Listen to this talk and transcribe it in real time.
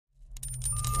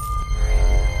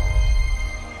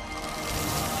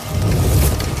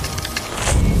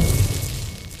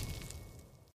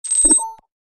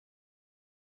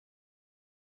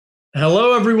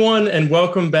Hello, everyone, and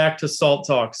welcome back to SALT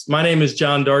Talks. My name is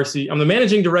John Darcy. I'm the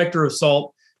managing director of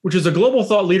SALT, which is a global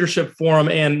thought leadership forum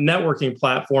and networking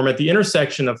platform at the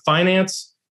intersection of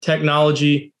finance,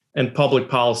 technology, and public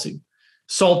policy.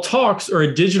 SALT Talks are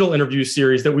a digital interview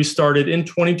series that we started in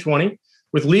 2020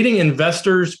 with leading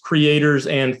investors, creators,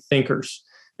 and thinkers.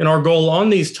 And our goal on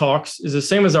these talks is the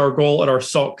same as our goal at our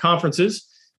SALT conferences,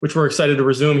 which we're excited to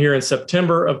resume here in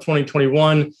September of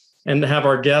 2021 and have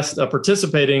our guest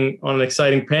participating on an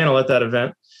exciting panel at that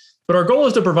event. But our goal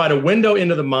is to provide a window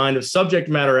into the mind of subject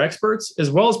matter experts,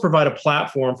 as well as provide a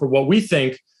platform for what we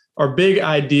think are big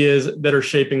ideas that are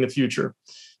shaping the future.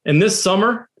 And this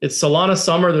summer, it's Solana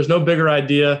summer. There's no bigger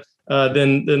idea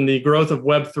than the growth of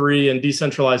Web3 and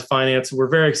decentralized finance. We're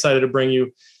very excited to bring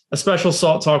you a special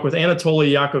SALT talk with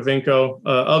Anatoly Yakovenko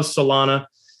of Solana.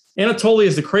 Anatoly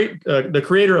is the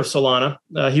creator of Solana.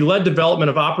 He led development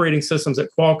of operating systems at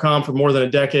Qualcomm for more than a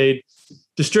decade,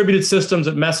 distributed systems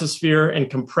at Mesosphere, and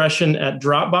compression at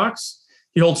Dropbox.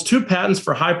 He holds 2 patents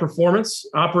for high performance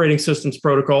operating systems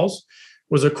protocols,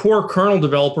 was a core kernel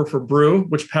developer for Brew,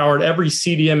 which powered every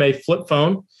CDMA flip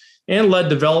phone, and led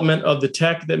development of the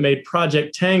tech that made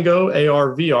Project Tango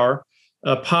AR/VR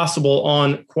possible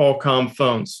on Qualcomm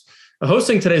phones.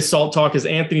 Hosting today's SALT Talk is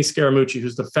Anthony Scaramucci,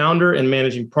 who's the founder and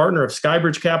managing partner of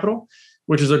Skybridge Capital,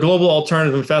 which is a global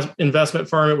alternative investment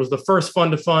firm. It was the first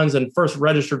fund to funds and first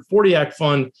registered 40 Act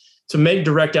fund to make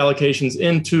direct allocations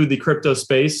into the crypto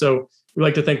space. So we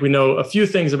like to think we know a few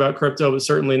things about crypto, but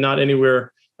certainly not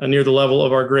anywhere near the level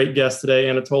of our great guest today,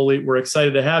 Anatoly. We're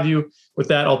excited to have you. With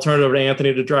that, I'll turn it over to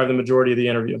Anthony to drive the majority of the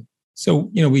interview.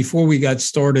 So, before we got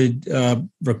started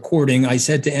recording, I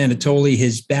said to Anatoly,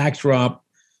 his backdrop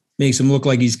makes him look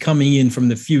like he's coming in from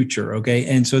the future, okay?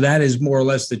 And so that is more or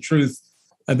less the truth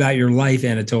about your life,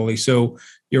 Anatoly. So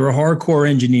you're a hardcore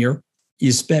engineer.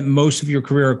 You spent most of your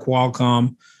career at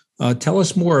Qualcomm. Tell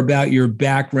us more about your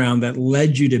background that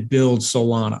led you to build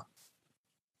Solana.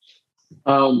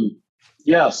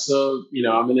 So,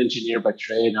 I'm an engineer by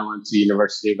trade. I went to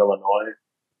University of Illinois.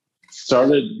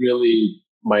 Started really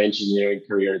my engineering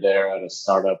career there at a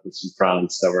startup with some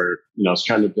friends that were, I was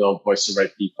trying to build voice over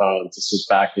IP phones. This was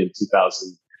back in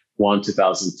 2001,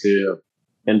 2002,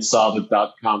 and saw the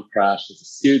dot-com crash as a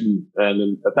student. And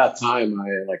then at that time, my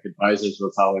advisors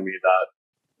were telling me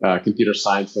that computer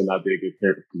science would not be a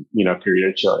good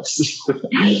career choice.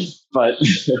 But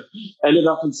ended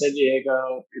up in San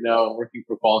Diego, working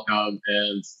for Qualcomm,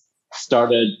 and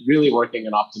started really working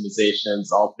on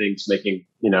optimizations, all things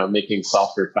making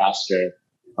software faster.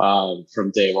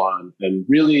 From day one. And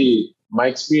really, my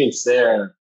experience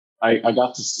there, I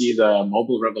got to see the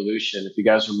mobile revolution. If you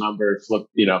guys remember,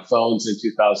 phones in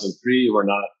 2003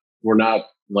 were not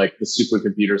like the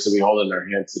supercomputers that we hold in our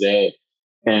hand today.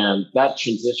 And that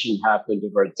transition happened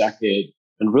over a decade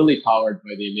and really powered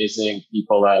by the amazing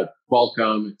people at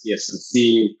Qualcomm, at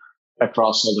TSMC,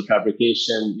 across all the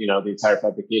fabrication, the entire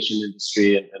fabrication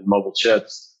industry and mobile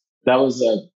chips. That was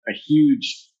a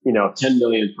huge 10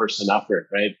 million person effort,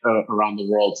 right, around the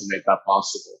world to make that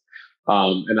possible.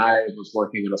 And I was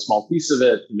working on a small piece of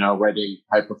it, writing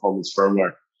high performance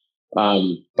firmware.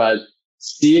 But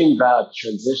seeing that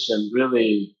transition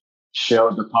really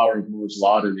showed the power of Moore's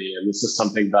Law to me. And this is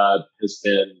something that has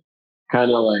been kind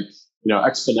of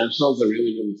exponentials are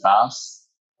really, really fast,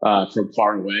 from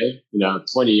far away.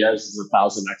 20 years is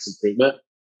 1,000x improvement.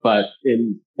 But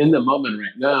in the moment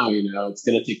right now, it's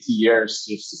going to take 2 years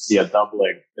just to see a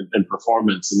doubling in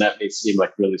performance. And that may seem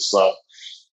like really slow.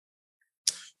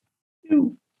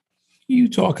 You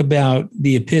talk about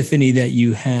the epiphany that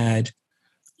you had,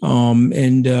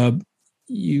 and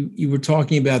you were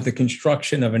talking about the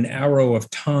construction of an arrow of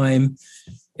time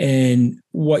and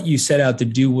what you set out to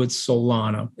do with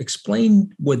Solana.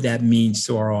 Explain what that means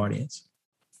to our audience.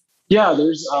 Yeah,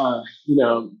 there's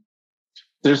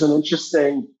an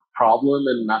interesting problem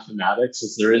in mathematics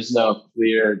is there is no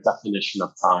clear definition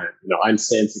of time.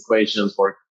 Einstein's equations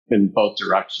work in both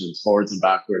directions, forwards and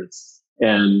backwards.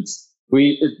 And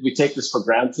we take this for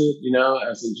granted,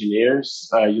 as engineers.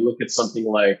 You look at something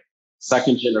like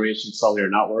second generation cellular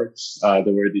networks.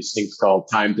 There were these things called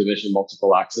time division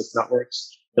multiple access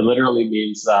networks. It literally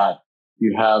means that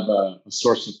you have a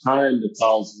source of time that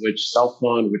tells which cell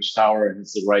phone, which tower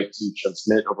has the right to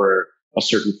transmit over a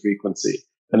certain frequency.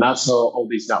 And that's how all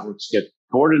these networks get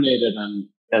coordinated,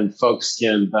 and folks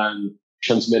can then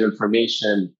transmit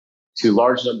information to a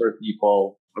large number of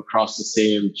people across the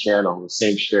same channel, the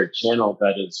same shared channel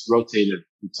that is rotated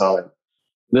through time.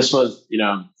 This was,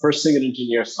 first thing an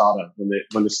engineer thought of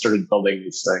when they started building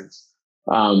these things.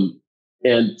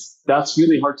 And that's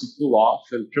really hard to pull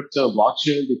off in crypto and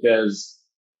blockchain because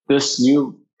this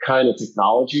new kind of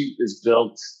technology is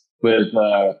built with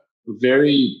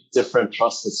very different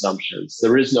trust assumptions.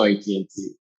 There is no AT&T.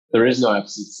 There is no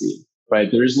FCC,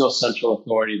 right? There is no central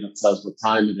authority that says what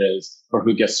time it is or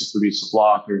who gets to produce a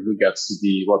block or who gets to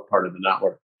be what part of the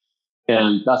network.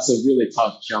 And that's a really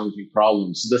tough, challenging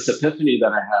problem. So this epiphany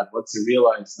that I had, once I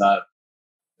realized that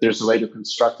there's a way to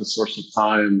construct a source of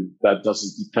time that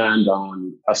doesn't depend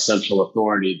on a central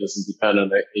authority, doesn't depend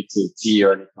on AT&T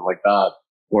or anything like that,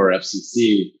 or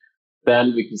FCC,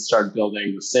 then we can start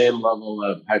building the same level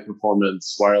of high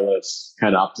performance wireless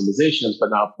kind of optimizations,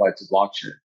 but now applied to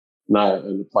blockchain, not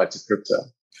applied to crypto.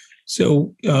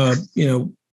 So,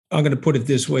 I'm going to put it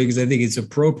this way because I think it's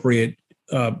appropriate.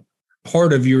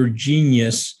 Part of your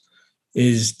genius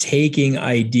is taking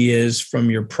ideas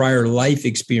from your prior life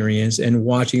experience and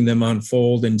watching them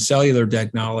unfold in cellular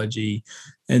technology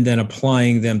and then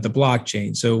applying them to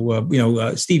blockchain. So,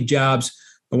 Steve Jobs,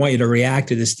 I want you to react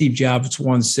to this. Steve Jobs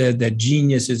once said that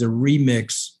genius is a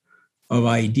remix of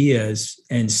ideas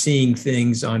and seeing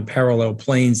things on parallel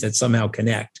planes that somehow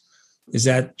connect. Is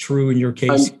that true in your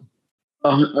case?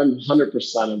 I'm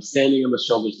 100%. I'm standing on the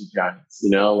shoulders of giants,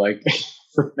 all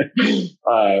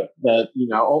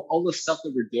the stuff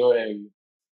that we're doing,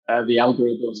 the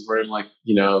algorithms were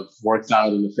worked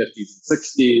out in the 50s and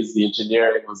 60s. The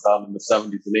engineering was done in the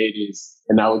 70s and 80s.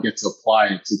 And now we get to apply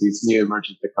it to these new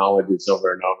emerging technologies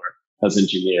over and over as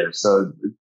engineers. So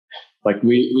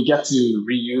we get to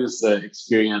reuse the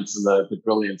experience and the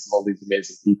brilliance of all these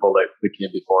amazing people that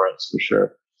came before us, for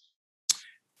sure.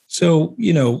 So,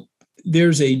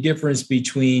 there's a difference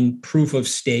between proof of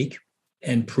stake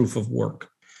and proof of work.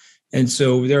 And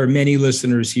so there are many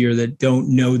listeners here that don't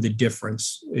know the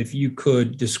difference. If you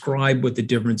could describe what the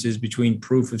difference is between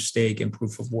proof of stake and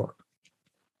proof of work.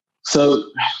 So,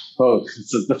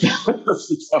 that's a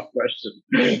tough question.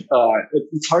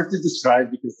 It's hard to describe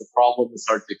because the problem is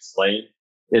hard to explain.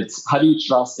 It's how do you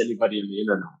trust anybody on the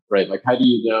internet, right? Like, how do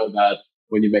you know that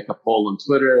when you make a poll on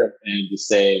Twitter and you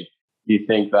say, you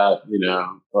think that,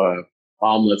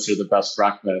 omelets are the best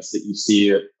breakfast, that you see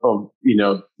it,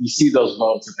 you see those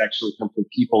votes that actually come from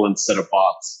people instead of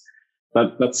bots.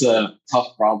 That's a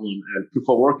tough problem. And proof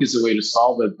of work is a way to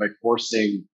solve it by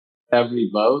forcing every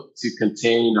vote to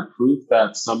contain a proof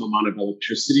that some amount of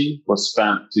electricity was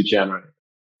spent to generate it.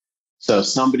 So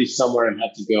somebody somewhere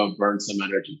had to go and burn some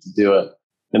energy to do it.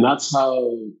 And that's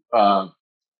how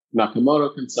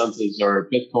Nakamoto consensus or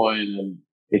Bitcoin and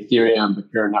Ethereum, the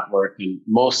Peer Network, and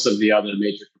most of the other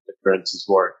major cryptocurrencies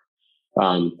work.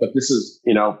 But this is,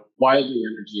 wildly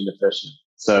energy inefficient.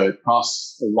 So it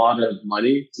costs a lot of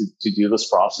money to do this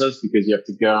process because you have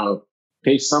to go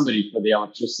pay somebody for the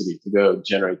electricity to go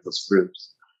generate those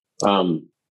proofs.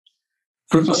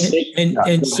 Proof of stake.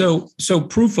 So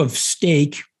proof of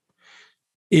stake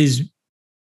is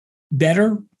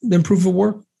better than proof of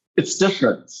work? It's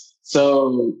different.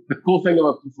 So the cool thing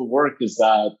about proof of work is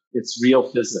that it's real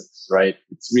physics, right?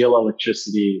 It's real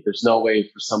electricity. There's no way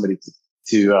for somebody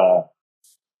to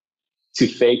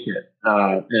fake it.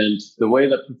 And the way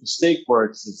that proof of stake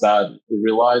works is that it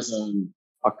relies on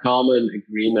a common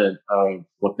agreement of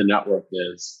what the network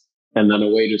is, and then a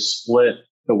way to split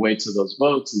the weights of those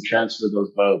votes and transfer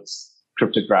those votes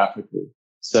cryptographically.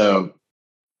 So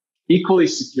equally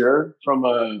secure from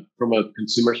a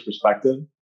consumer's perspective.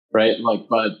 Right?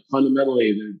 But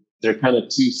fundamentally, they're kind of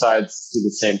two sides to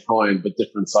the same coin, but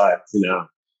different sides,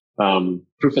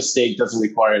 Proof of stake doesn't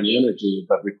require any energy,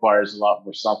 but requires a lot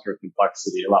more software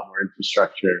complexity, a lot more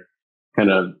infrastructure.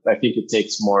 I think it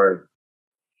takes more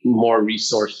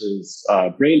resources,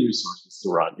 brain resources to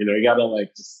run. You gotta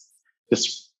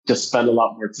just spend a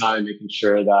lot more time making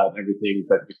sure that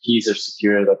that the keys are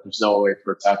secure, that there's no way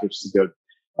for attackers to go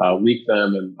leak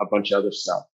them and a bunch of other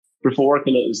stuff. Proof of work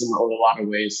is in a lot of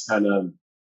ways kind of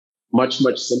much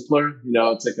simpler.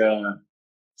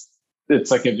 It's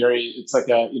like a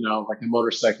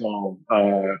motorcycle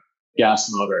gas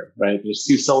motor, right? There's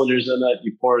two cylinders in it.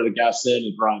 You pour the gas in,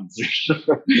 it runs.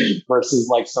 Versus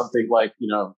something like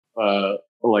a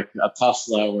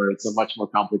Tesla, where it's a much more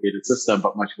complicated system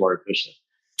but much more efficient.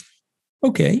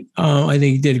 Okay. I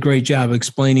think you did a great job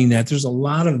explaining that. There's a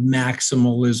lot of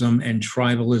maximalism and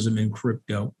tribalism in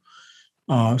crypto.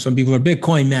 Some people are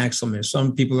Bitcoin maximalists.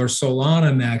 Some people are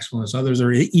Solana maximalists. Others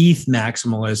are ETH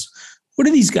maximalists. What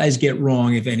do these guys get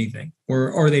wrong, if anything?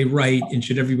 Or are they right? And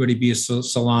should everybody be a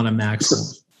Solana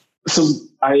maximalist? So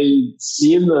I've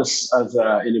seen this as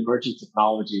in emerging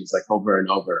technologies over and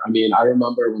over. I mean, I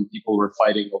remember when people were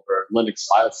fighting over Linux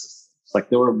file systems.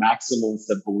 There were maximalists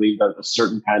that believed that a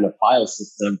certain kind of file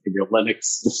system for your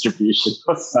Linux distribution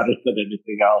was better than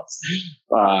anything else.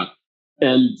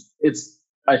 And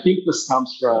I think this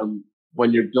comes from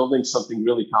when you're building something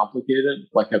really complicated,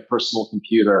 like a personal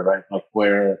computer, right? Like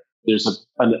where there's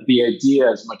the idea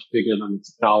is much bigger than the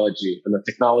technology, and the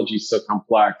technology is so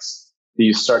complex that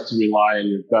you start to rely on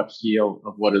your gut feel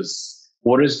of what is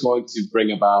going to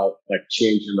bring about like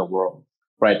change in the world,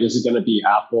 right? Is it going to be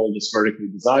Apple, this vertically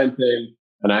designed thing,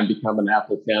 and I become an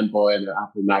Apple fanboy and an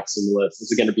Apple maximalist?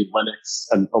 Is it going to be Linux,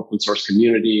 an open source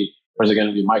community, or is it going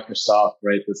to be Microsoft,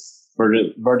 right? This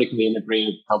vertically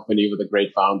integrated company with a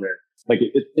great founder. Like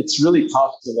it's really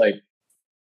tough to like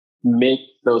make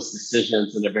those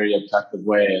decisions in a very objective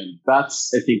way. And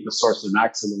that's, I think, the source of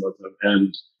maximalism.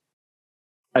 And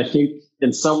I think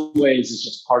in some ways it's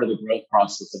just part of the growth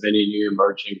process of any new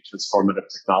emerging transformative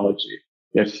technology.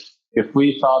 If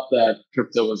we thought that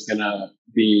crypto was going to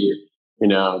be,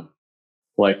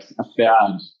 like a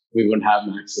fad, we wouldn't have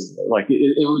maximalism. Like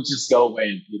it would just go away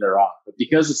and peter off. But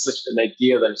because it's such an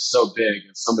idea that is so big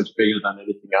and so much bigger than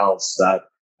anything else, that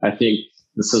I think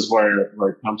this is where it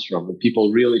comes from. When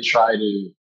people really try to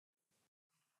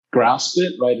grasp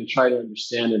it, right, and try to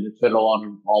understand it and fit all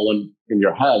in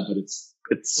your head, but it's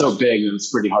so big that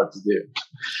it's pretty hard to do.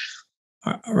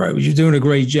 All right, well, you're doing a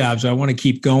great job. So I want to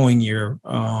keep going here,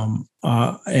 and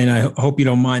I hope you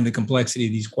don't mind the complexity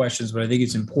of these questions, but I think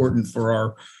it's important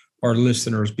for our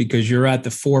listeners because you're at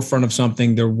the forefront of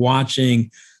something. They're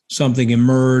watching something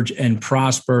emerge and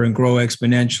prosper and grow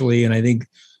exponentially, and I think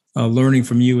learning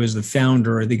from you as the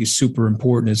founder, I think, is super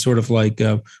important. It's sort of like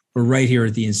we're right here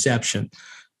at the inception.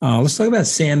 Let's talk about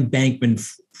Sam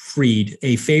Bankman-Fried,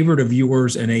 a favorite of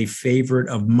yours and a favorite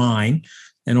of mine,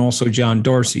 and also John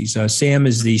Darcy's. Sam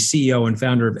is the CEO and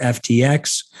founder of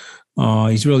FTX.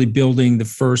 He's really building the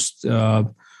first,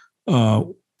 in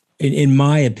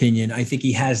my opinion, I think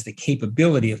he has the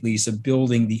capability, at least, of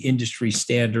building the industry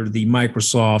standard, the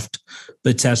Microsoft,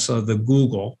 the Tesla, the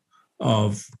Google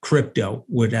of crypto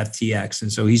with FTX.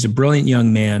 And so he's a brilliant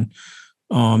young man.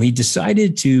 He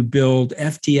decided to build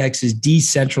FTX's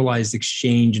decentralized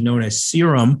exchange known as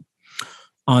Serum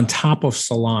on top of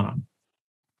Solana.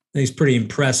 He's pretty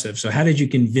impressive. So how did you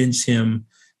convince him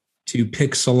to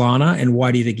pick Solana, and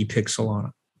why do you think he picked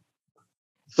Solana?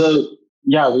 So,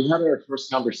 yeah, we had our first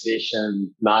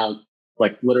conversation now,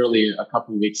 like literally a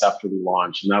couple of weeks after we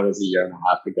launched, and that was a year and a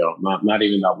half ago, not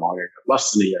even that long ago,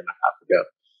 less than a year and a half ago.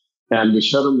 And we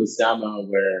showed him this demo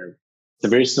where it's a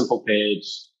very simple page.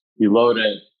 You load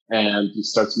it and you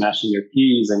start smashing your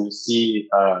keys and you see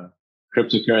a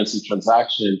cryptocurrency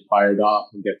transaction fired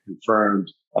off and get confirmed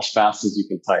as fast as you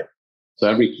can type. So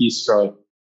every keystroke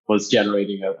was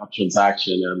generating a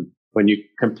transaction. And when you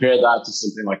compare that to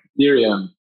something like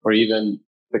Ethereum or even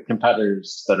the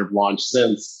competitors that have launched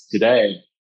since today,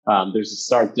 there's a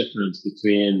stark difference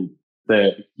between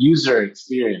the user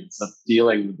experience of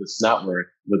dealing with this network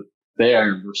with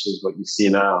there versus what you see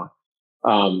now.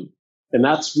 And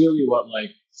that's really what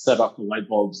like set off the light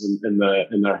bulbs in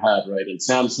their head, right? And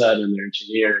Sam said, and their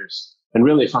engineers, and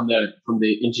really from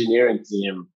the engineering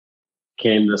team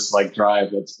came this like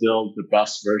drive, let's build the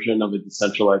best version of a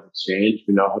decentralized exchange.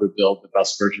 We know how to build the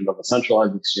best version of a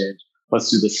centralized exchange.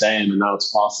 Let's do the same. And now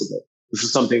it's possible. This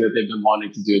is something that they've been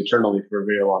wanting to do internally for a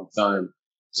very long time.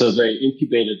 So they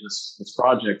incubated this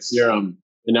project, Serum,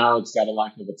 and now it's got a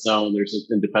life of its own. There's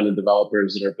independent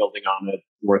developers that are building on it,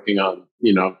 working on,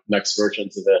 next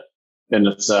versions of it. And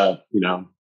it's,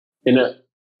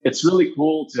 it's really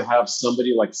cool to have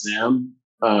somebody like Sam,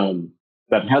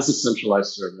 that has a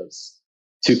centralized service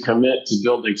to commit to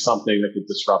building something that could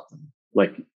disrupt them,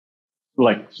 like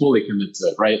fully commit to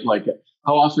it, right? Like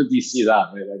how often do you see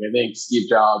that, right? Like I think Steve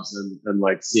Jobs and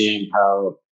like seeing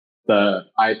how the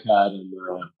iPad and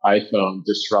the iPhone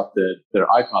disrupted their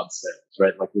iPod sales,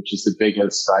 right? Like, which is the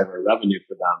biggest driver of revenue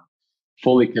for them.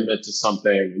 Fully commit to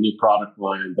something, a new product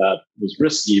line that was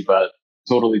risky, but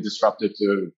totally disruptive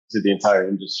to the entire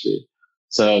industry.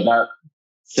 So that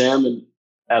Sam,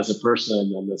 as a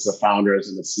person and as a founder, as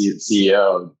a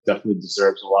CEO, definitely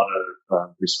deserves a lot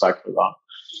of respect for that.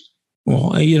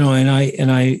 Well, and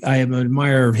I am an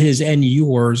admirer of his and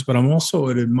yours, but I'm also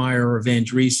an admirer of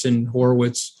Andreessen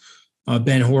Horowitz.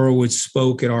 Ben Horowitz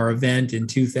spoke at our event in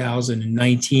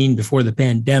 2019 before the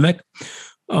pandemic.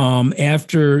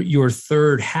 After your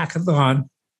third hackathon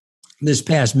this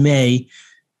past May,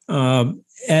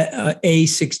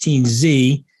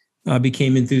 A16Z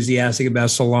became enthusiastic about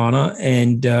Solana,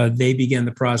 and they began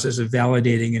the process of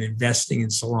validating and investing in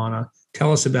Solana.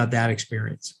 Tell us about that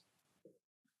experience.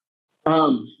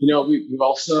 We've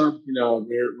also,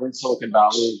 we're in Silicon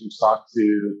Valley. We've talked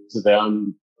to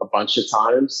them a bunch of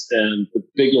times. And the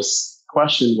biggest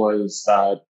question was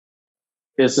that,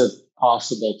 is it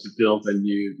possible to build a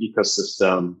new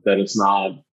ecosystem that is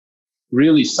not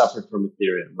really separate from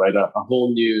Ethereum, right? A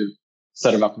whole new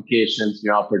set of applications,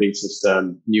 new operating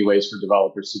system, new ways for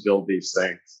developers to build these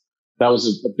things. That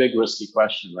was a big risky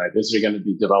question, right? Is there going to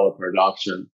be developer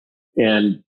adoption?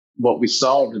 And what we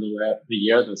saw over the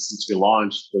year that since we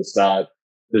launched was that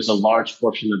there's a large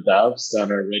portion of devs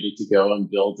that are ready to go and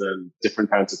build in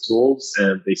different kinds of tools.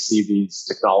 And they see these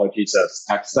technologies as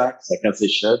tech stacks, like as they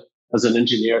should. As an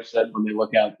engineer should, when they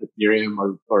look at Ethereum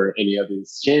or any of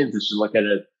these chains, they should look at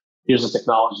it. Here's a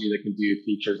technology that can do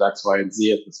features X, Y, and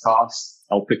Z at this cost.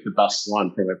 I'll pick the best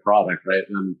one for my product, right?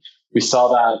 And we saw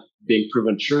that being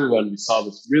proven true. And we saw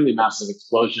this really massive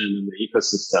explosion in the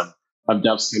ecosystem of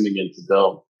devs coming in to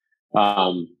build.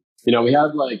 We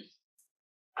had like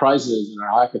prizes in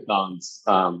our hackathons,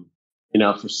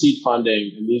 for seed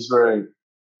funding. And these were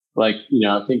like,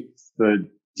 I think the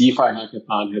DeFi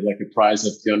hackathon had like a prize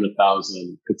of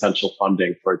 200,000 potential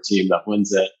funding for a team that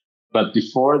wins it. But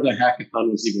before the hackathon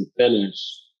was even finished,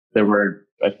 there were,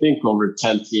 I think, over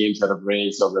 10 teams that have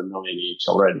raised over $1 million each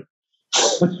already.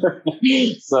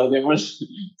 So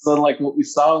what we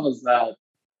saw was that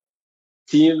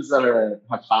teams that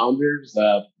have founders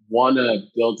that want to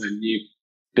build a new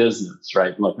business,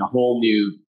 right? Like a whole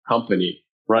new company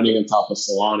running on top of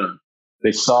Solana.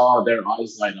 They saw their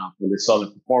eyes light up when they saw the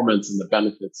performance and the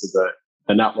benefits of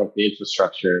the network, the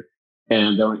infrastructure,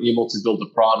 and they were able to build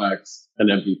a product, an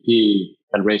MVP,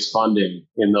 and raise funding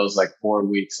in those like 4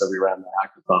 weeks that we ran the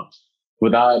hackathon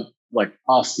without like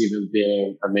us even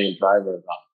being a main driver of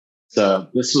that. So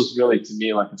this was really, to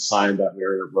me, like a sign that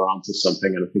we're onto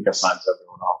something, and I think a sign to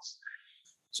everyone else.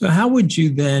 So how would you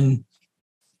then,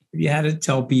 if you had to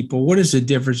tell people, what is the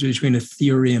difference between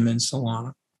Ethereum and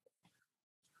Solana?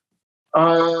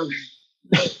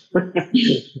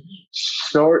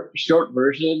 Short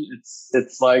version.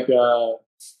 It's like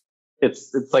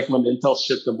it's like when Intel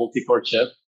shipped a multi-core chip.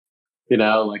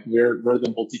 Like we're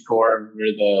the multi-core.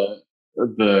 We're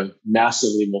the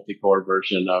massively multi-core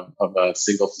version of a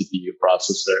single CPU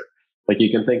processor. Like you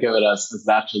can think of it as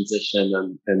that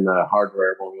transition in the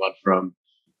hardware when we went from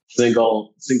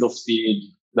single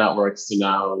speed networks to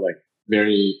now like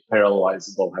very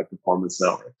parallelizable high performance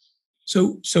networks.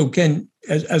 So can,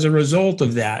 as a result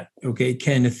of that, okay,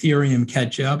 can Ethereum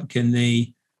catch up? Can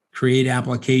they create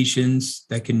applications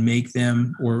that can make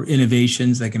them, or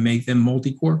innovations that can make them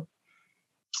multi-core?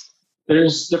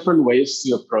 There's different ways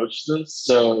to approach this.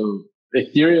 So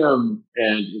Ethereum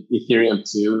and Ethereum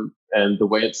 2 and the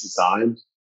way it's designed,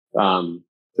 the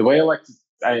way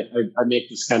I make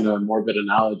this kind of morbid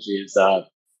analogy is that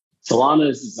Solana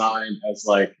is designed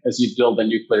as you build a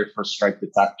nuclear first strike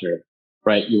detector,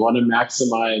 right? You want to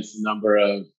maximize the number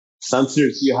of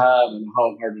sensors you have and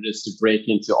how hard it is to break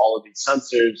into all of these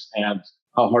sensors and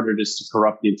how hard it is to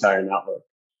corrupt the entire network.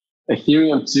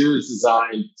 Ethereum 2 is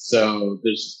designed so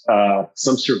there's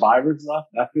some survivors left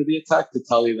after the attack to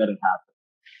tell you that it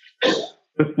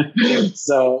happened.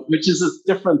 So, which is a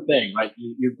different thing, right?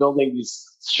 You're building these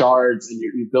shards and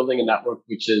you're building a network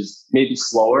which is maybe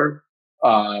slower,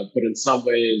 but in some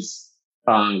ways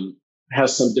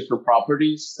has some different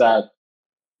properties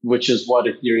which is what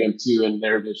Ethereum 2 and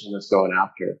their vision is going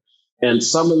after. And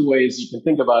some of the ways you can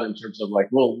think about it in terms of like,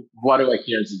 well, what do I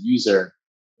care as a user?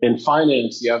 In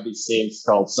finance, you have these things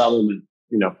called settlement,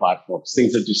 platforms,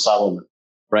 things that do settlement,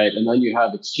 right? And then you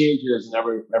have exchanges and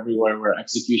everywhere where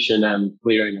execution and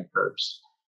clearing occurs.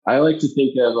 I like to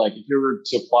think of like, if you were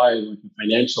to apply like a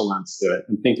financial lens to it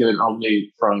and think of it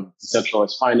only from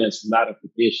decentralized finance, from that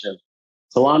application,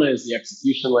 Solana is the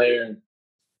execution layer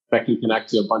that can connect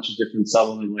to a bunch of different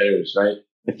settlement layers, right?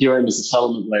 Ethereum is a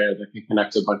settlement layer that can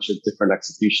connect to a bunch of different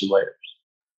execution layers.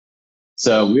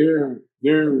 So we're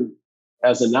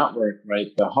as a network, right?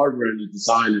 The hardware and the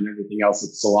design and everything else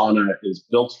that Solana is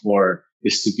built for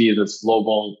is to be this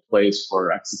global place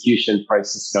for execution,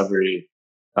 price discovery.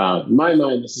 In my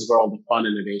mind, this is where all the fun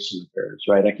innovation occurs,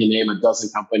 right? I can name a dozen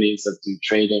companies that do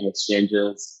trading,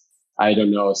 exchanges. I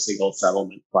don't know a single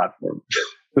settlement platform.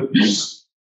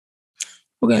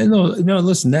 Okay, no,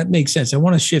 listen, that makes sense. I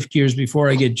want to shift gears before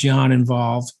I get John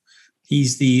involved.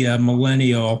 He's the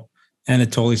millennial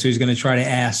Anatoly, so he's going to try to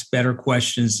ask better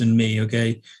questions than me,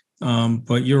 okay?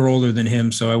 But you're older than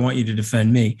him, so I want you to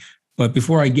defend me. But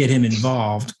before I get him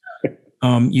involved,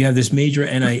 you have this major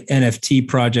NFT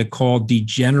project called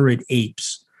Degenerate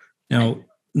Apes.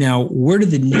 Now, where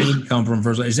did the name come from?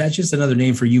 First, is that just another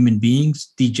name for human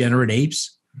beings, degenerate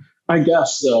apes? I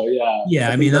guess so, yeah. Yeah,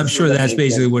 I mean, I'm sure that's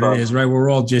basically what it is, right? We're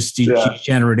all just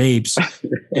degenerate apes.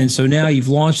 And so now you've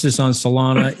launched this on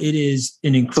Solana. It is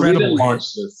an incredible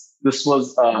launch this. this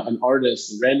was an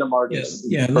artist, a random artist.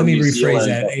 Yeah, from let me New rephrase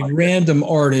Zealand that. A random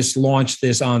artist launched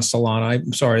this on Solana.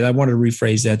 I'm sorry, I wanted to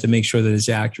rephrase that to make sure that it's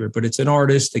accurate, but it's an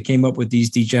artist that came up with these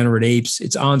degenerate apes.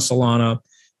 It's on Solana.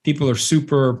 People are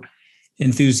super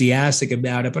enthusiastic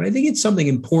about it, but I think it's something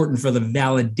important for the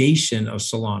validation of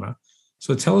Solana.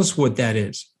 So tell us what that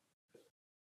is.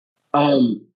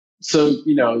 So,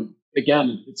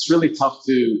 again, it's really tough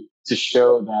to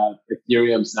show that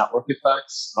Ethereum's network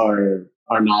effects are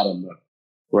not enough,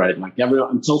 right? Like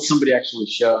until somebody actually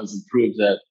shows and proves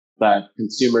that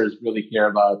consumers really care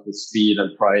about the speed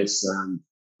and price and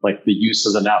like the use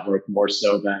of the network more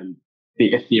so than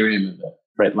the Ethereum of it,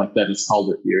 right? Like that is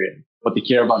called Ethereum. What they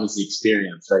care about is the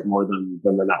experience, right? More than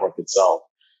the network itself.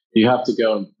 You have to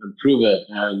go and prove it.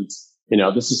 And,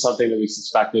 this is something that we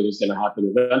suspected was going to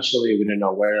happen eventually. We didn't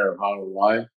know where or how or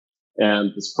why.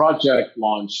 And this project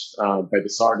launched by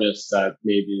this artist that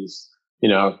made these,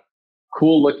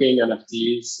 cool looking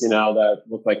NFTs, that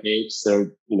look like apes.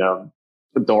 They're,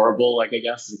 adorable, like I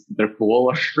guess they're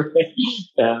cool.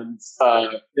 And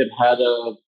it had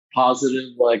a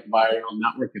positive, like viral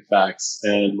network effects.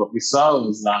 And what we saw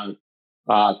was that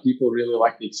people really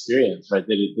liked the experience, right?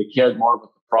 They cared more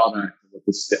about the product, with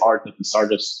the art that this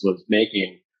artist was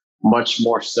making, much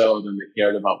more so than they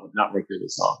cared about what network it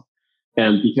was on.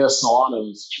 And because Solana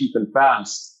was cheap and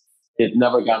fast, it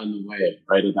never got in the way,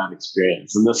 right, of that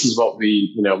experience. And this is what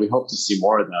we hope to see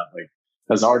more of that. Like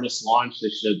as artists launch, they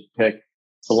should pick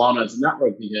Solana as a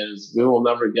network because we will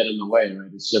never get in the way,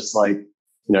 right? It's just like,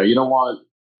 you don't want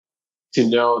to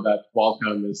know that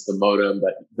Qualcomm is the modem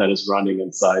that is running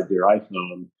inside your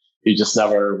iPhone. You just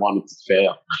never want it to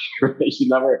fail. You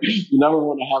never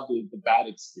want to have the bad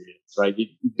experience, right? You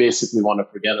basically want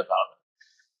to forget about it.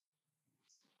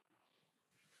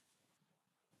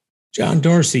 John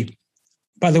Darcy.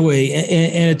 By the way,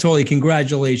 Anatoly,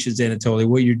 congratulations, Anatoly.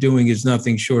 What you're doing is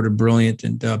nothing short of brilliant.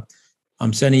 And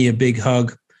I'm sending you a big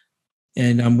hug.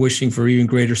 And I'm wishing for even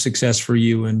greater success for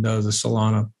you and the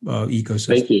Solana ecosystem.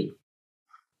 Thank you.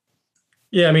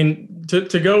 Yeah, I mean,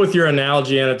 to go with your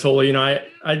analogy, Anatoly,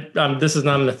 this is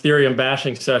not an Ethereum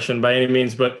bashing session by any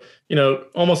means, but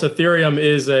almost Ethereum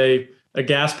is a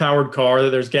gas-powered car.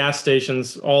 There's gas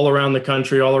stations all around the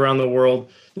country, all around the world.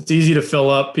 It's easy to fill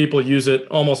up. People use it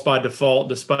almost by default,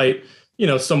 despite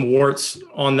some warts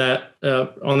on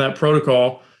that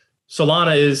protocol.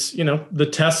 Solana is the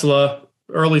Tesla,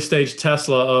 early stage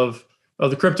Tesla of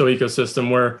the crypto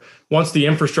ecosystem, where once the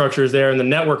infrastructure is there and the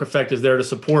network effect is there to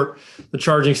support the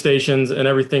charging stations and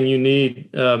everything you need,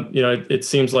 it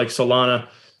seems like Solana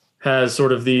has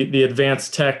sort of the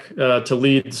advanced tech to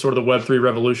lead sort of the Web3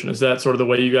 revolution. Is that sort of the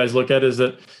way you guys look at it? Is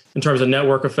that in terms of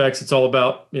network effects, it's all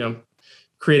about,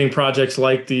 creating projects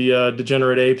like the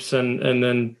Degenerate Apes, and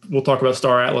then we'll talk about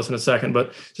Star Atlas in a second,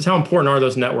 but just how important are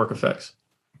those network effects?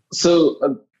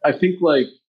 So I think like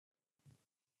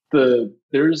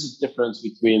there is a difference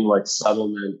between like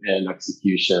settlement and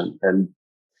execution. And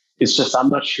it's just, I'm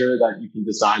not sure that you can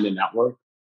design a network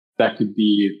that could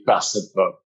be best at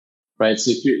both, right?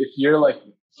 So if you're like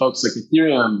folks like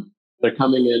Ethereum, they're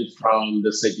coming in from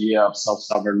this idea of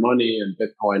self-sovereign money and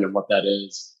Bitcoin and what that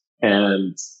is.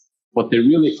 And what they're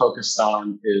really focused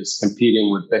on is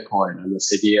competing with Bitcoin and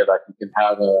this idea that you can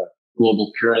have a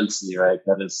global currency, right,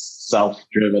 that is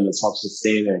self-driven and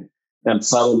self-sustaining. And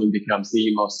settlement becomes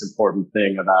the most important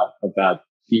thing about that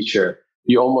feature.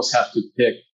 You almost have to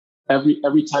pick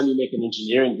every time you make an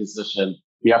engineering decision,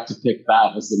 you have to pick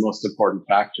that as the most important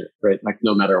factor, right? Like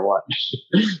no matter what.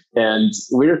 And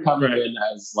we're coming in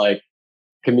as like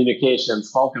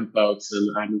communications Qualcomm folks,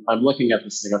 and I'm looking at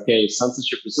this thing. Okay,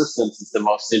 censorship resistance is the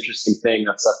most interesting thing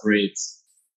that separates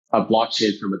a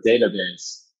blockchain from a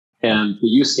database. And the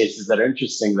use cases that are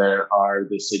interesting there are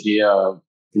this idea of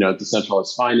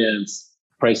decentralized finance,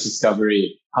 price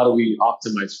discovery. How do we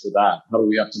optimize for that? How do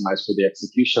we optimize for the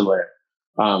execution layer?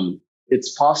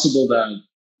 It's possible that,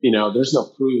 there's no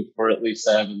proof, or at least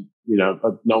I haven't,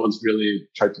 no one's really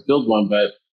tried to build one,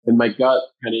 but in my gut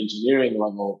kind of engineering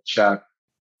level check,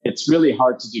 it's really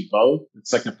hard to do both.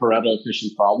 It's like a Pareto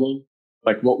efficient problem.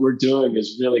 Like what we're doing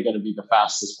is really going to be the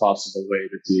fastest possible way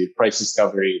to do price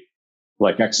discovery,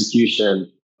 like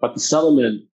execution, but the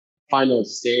settlement final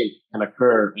state can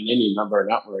occur in any number of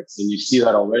networks. And you see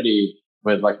that already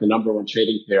with like the number one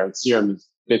trading pair on Serum is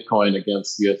Bitcoin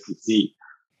against USDC.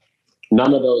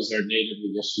 None of those are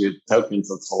natively issued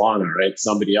tokens on Solana, right?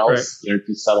 Somebody else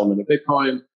guarantees settlement of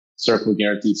Bitcoin, Circle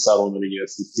guarantees settlement of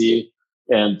USDC,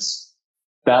 and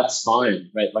that's fine,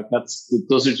 right? Like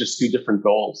those are just two different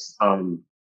goals.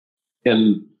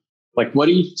 And like what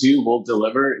ETH2 will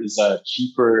deliver is a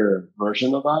cheaper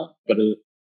version of that, but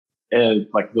and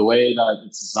like the way that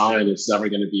it's designed is never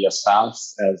going to be as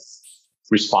fast, as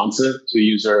responsive to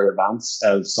user events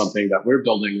as something that we're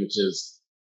building, which is,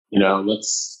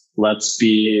 let's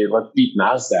beat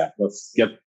NASDAQ. Let's get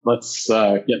put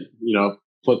NASDAQ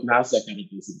out of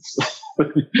business.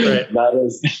 Right.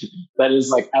 That is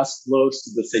like as close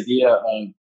to this idea of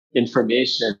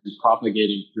information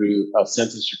propagating through a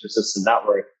censorship resistant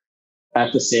network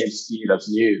at the same speed as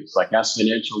news. Like as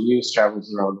financial news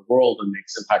travels around the world and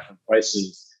makes impact on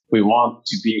prices, we want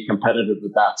to be competitive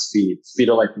with that speed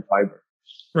of light and fiber.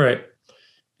 Right.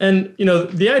 And,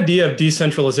 the idea of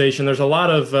decentralization, there's a lot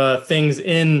of things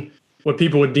in what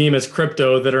people would deem as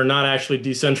crypto that are not actually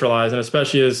decentralized. And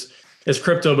especially as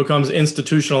crypto becomes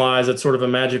institutionalized, it's sort of a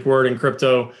magic word in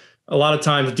crypto. A lot of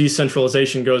times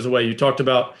decentralization goes away. You talked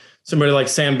about somebody like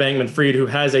Sam Bankman-Fried, who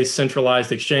has a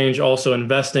centralized exchange, also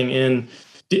investing in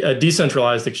a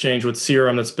decentralized exchange with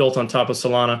Serum that's built on top of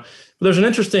Solana. But there's an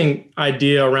interesting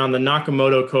idea around the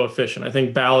Nakamoto coefficient. I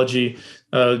think Balaji,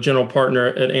 general partner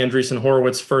at Andreessen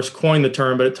Horowitz, first coined the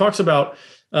term, but it talks about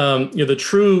the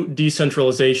true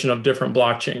decentralization of different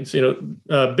blockchains.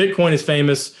 Bitcoin is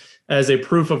famous as a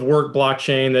proof of work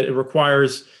blockchain that it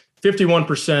requires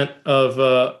 51%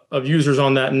 of users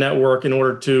on that network in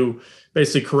order to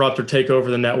basically corrupt or take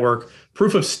over the network.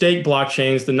 Proof of stake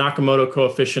blockchains, the Nakamoto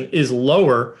coefficient is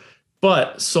lower,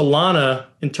 but Solana,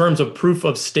 in terms of proof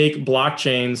of stake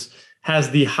blockchains,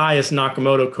 has the highest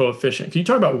Nakamoto coefficient. Can you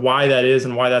talk about why that is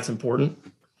and why that's important?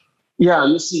 Yeah,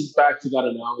 and this is back to that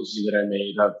analogy that I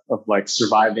made of like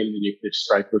surviving the nuclear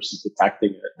strike versus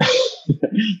detecting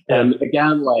it. And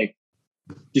again, like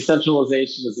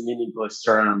decentralization is a meaningless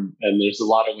term, and there's a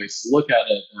lot of ways to look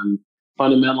at it. And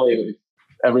fundamentally,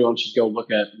 everyone should go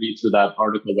read through that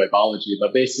article by Balaji.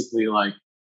 But basically, like,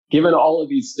 given all of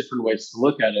these different ways to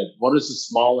look at it, what is the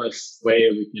smallest way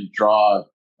we can draw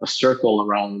a circle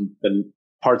around the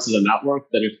parts of the network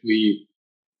that if we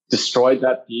destroyed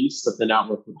that piece, that the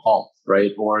network would halt,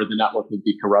 right? Or the network would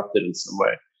be corrupted in some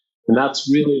way. And that's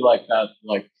really like that,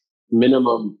 like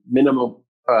minimum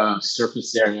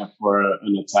surface area for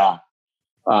an attack.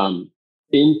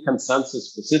 In consensus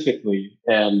specifically,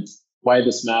 and why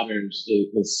this matters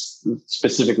is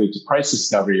specifically to price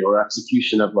discovery or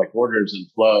execution of like orders and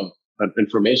flow,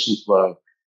 information flow,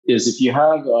 is if you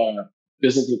have a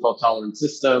Byzantine fault tolerant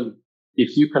system,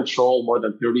 if you control more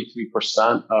than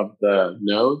 33% of the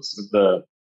nodes of the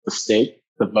stake,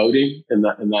 the voting in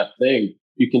that thing,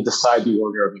 you can decide the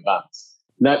order of events.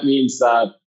 And that means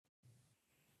that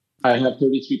I have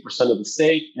 33% of the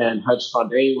stake, and hedge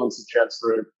fund A wants to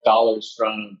transfer dollars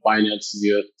from Binance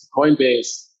to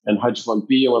Coinbase, and hedge fund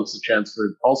B wants to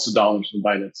transfer also dollars from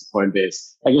Binance to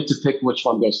Coinbase. I get to pick which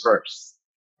one goes first,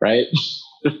 right?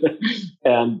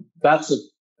 And that's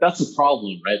a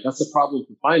problem, right? That's a problem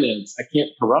for finance. I can't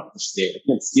corrupt the state. I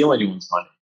can't steal anyone's money,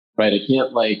 right? I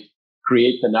can't like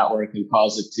create the network and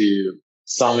cause it to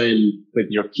sign with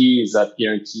your keys that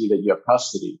guarantee that you have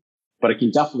custody. But I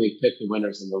can definitely pick the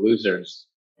winners and the losers.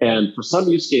 And for some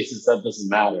use cases, that doesn't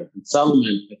matter. And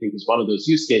settlement, I think, is one of those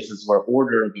use cases where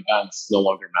order of events no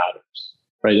longer matters,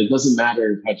 right? It doesn't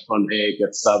matter if hedge fund A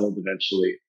gets settled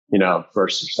eventually,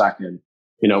 first or second,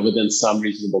 within some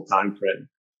reasonable time frame.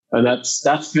 And that's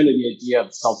kind of the idea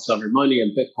of self-sovereign money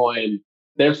and Bitcoin.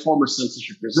 Their form of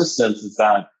censorship resistance is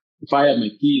that if I have my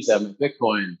keys, I have my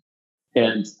Bitcoin,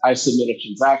 and I submit a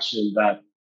transaction that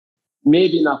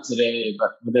maybe not today, but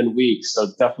within weeks, so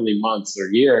definitely months or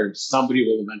years, somebody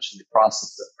will eventually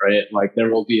process it, right? Like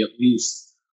there will be at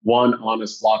least one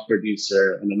honest block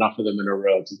producer and enough of them in a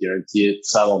row to guarantee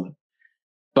its settlement.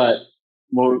 But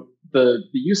the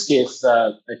use case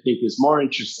that I think is more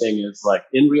interesting is like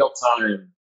in real time,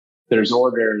 there's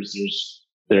orders,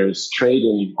 there's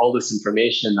trading, all this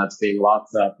information that's being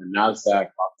locked up in NASDAQ,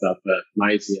 locked up at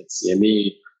NYSE, at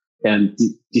CME, and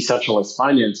decentralized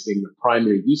finance being the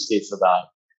primary use case of that.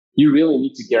 You really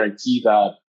need to guarantee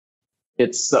that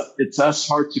it's as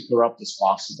hard to corrupt as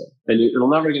possible. And it'll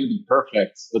never going to be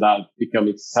perfect without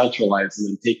becoming centralized and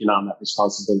then taking on that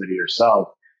responsibility yourself.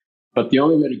 But the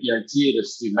only way to guarantee it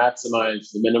is to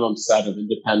maximize the minimum set of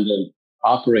independent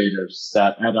operators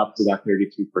that add up to that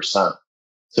 33%.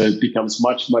 So it becomes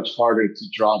much, much harder to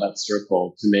draw that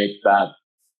circle to make that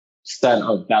set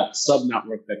of that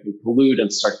sub-network that can collude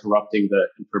and start corrupting the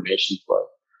information flow.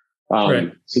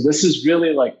 Right. So this is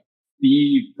really like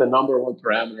the number one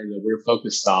parameter that we're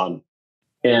focused on.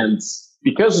 And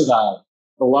because of that,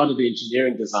 a lot of the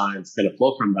engineering designs kind of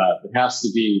flow from that. It has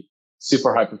to be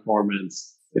super high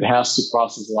performance. It has to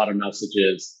process a lot of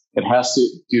messages. It has to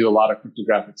do a lot of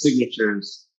cryptographic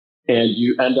signatures. And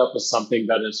you end up with something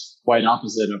that is quite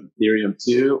opposite of Ethereum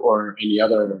 2 or any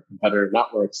other competitor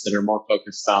networks that are more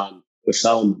focused on the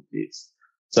settlement fees.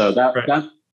 So that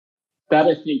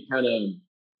I think kind of,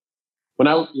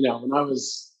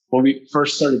 when we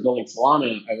first started building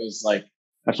Solana,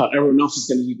 I thought everyone else is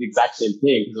going to do the exact same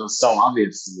thing because it was so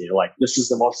obvious to me. Like, this is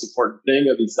the most important thing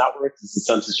of these networks. It's the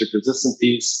censorship resistant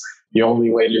piece. The only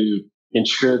way to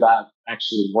ensure that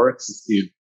actually works is to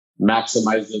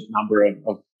maximize the number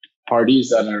of parties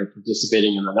that are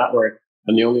participating in the network.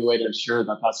 And the only way to ensure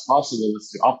that that's possible is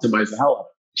to optimize the hell out of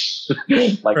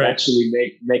it. Actually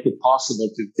make it possible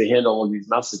to handle all of these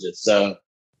messages. So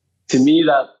to me,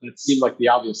 that seemed like the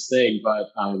obvious thing,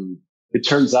 but it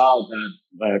turns out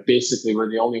that basically we're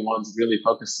the only ones really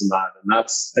focused on that. And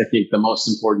that's, I think, the most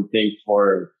important thing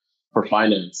for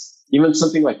finance. Even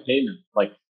something like payment,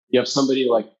 like you have somebody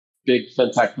like big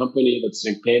fintech company that's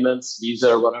doing payments,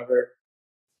 Visa or whatever,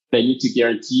 they need to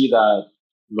guarantee that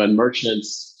when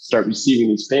merchants start receiving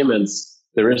these payments,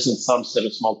 there isn't some set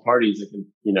of small parties that can,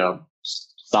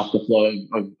 stop the flow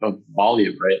of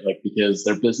volume, right? Like, because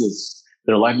their business,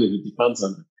 their livelihood depends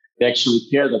on it. They actually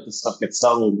care that the stuff gets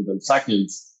settled within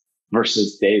seconds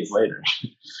versus days later.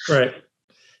 Right.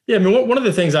 Yeah. I mean, one of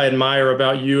the things I admire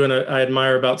about you and I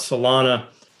admire about Solana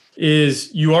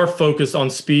is you are focused on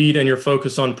speed and you're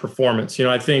focused on performance.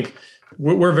 I think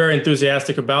we're very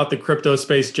enthusiastic about the crypto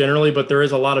space generally, but there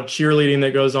is a lot of cheerleading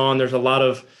that goes on. There's a lot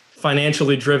of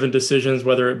financially driven decisions,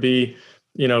 whether it be,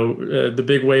 the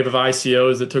big wave of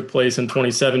ICOs that took place in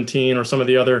 2017 or some of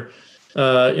the other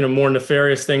more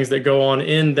nefarious things that go on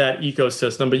in that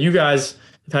ecosystem. But you guys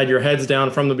have had your heads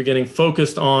down from the beginning,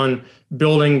 focused on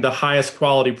building the highest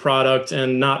quality product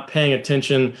and not paying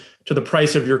attention to the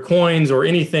price of your coins or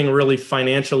anything really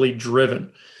financially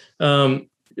driven. But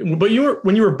when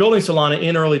you were building Solana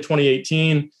in early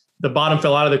 2018, the bottom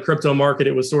fell out of the crypto market.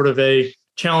 It was sort of a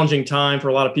challenging time for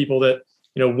a lot of people that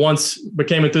once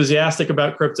became enthusiastic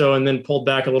about crypto and then pulled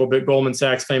back a little bit. Goldman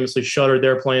Sachs famously shuttered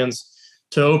their plans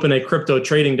to open a crypto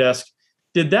trading desk.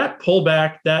 Did that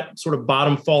pullback, that sort of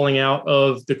bottom falling out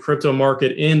of the crypto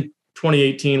market in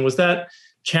 2018, was that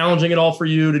challenging at all for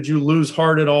you? Did you lose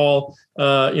heart at all?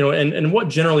 And what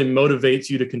generally motivates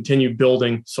you to continue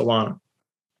building Solana?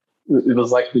 It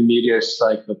was like the meteor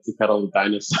strike that took out all the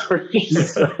dinosaurs.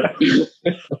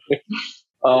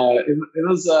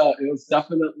 It was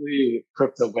definitely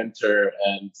crypto winter,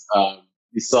 and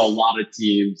we saw a lot of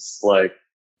teams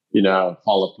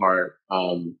fall apart.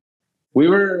 We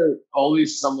were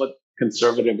always somewhat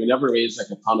conservative. We never raised a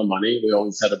ton of money. We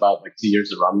always had about 2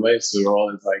 years of runway. So we were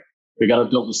always we got to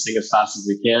build this thing as fast as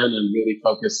we can and really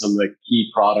focus on the key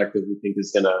product that we think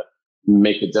is going to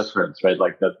make a difference, right?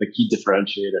 Like the key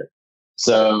differentiator.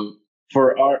 So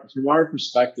from our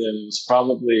perspective, it was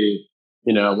probably,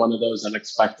 one of those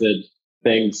unexpected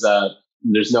things that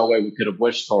there's no way we could have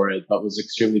wished for it, but was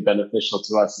extremely beneficial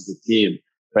to us as a team,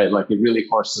 right? Like, it really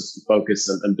forced us to focus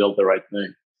and build the right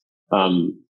thing.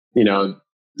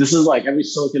 This is like every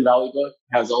Silicon Valley book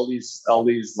has all these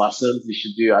lessons. You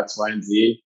should do X, Y, and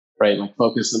Z, right? Like,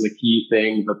 focus on the key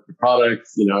thing, but the product,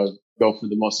 go for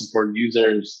the most important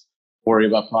users, worry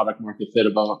about product market fit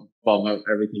above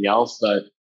everything else. But,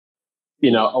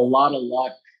 a lot of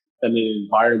luck and the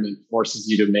environment forces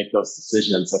you to make those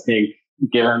decisions. I think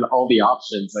given all the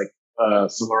options,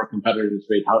 some of our competitors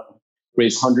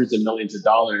raise hundreds of millions of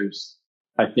dollars,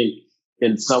 I think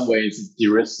in some ways it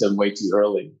de-risked them way too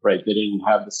early, right? They didn't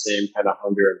have the same kind of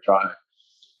hunger and drive.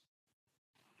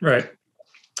 Right.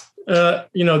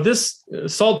 This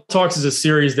Salt Talks is a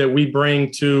series that we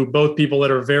bring to both people that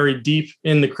are very deep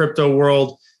in the crypto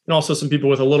world and also some people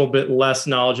with a little bit less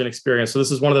knowledge and experience. So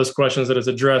this is one of those questions that is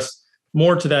addressed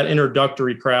more to that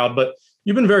introductory crowd. But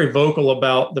you've been very vocal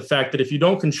about the fact that if you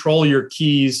don't control your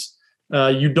keys,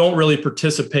 you don't really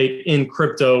participate in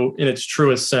crypto in its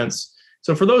truest sense.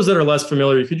 So for those that are less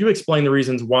familiar, could you explain the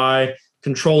reasons why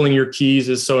controlling your keys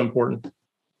is so important?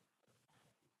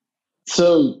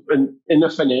 So in a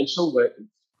financial way,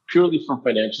 purely from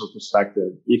financial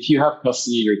perspective, if you have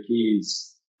custody of your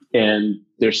keys and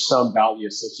there's some value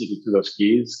associated to those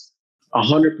keys,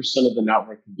 100% of the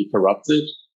network can be corrupted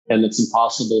and it's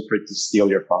impossible for it to steal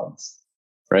your funds,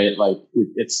 right? Like,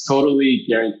 it's totally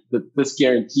guaranteed. This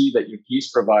guarantee that your keys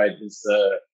provide is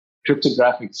the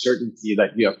cryptographic certainty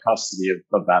that you have custody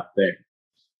of that thing.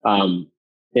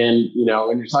 And,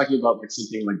 when you're talking about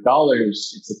something like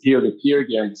dollars, it's a peer-to-peer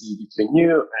guarantee between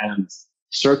you and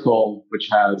Circle, which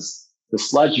has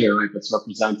this ledger, right, that's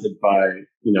represented by,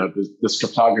 this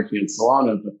cryptography in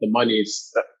Solana, but the money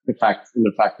is in fact in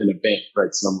a bank,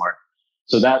 right, somewhere.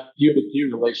 So that peer-to-peer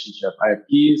relationship, I have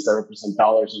keys that represent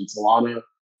dollars in Solana.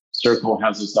 Circle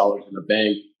has those dollars in the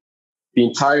bank. The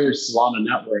entire Solana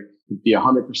network could be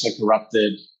 100%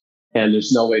 corrupted, and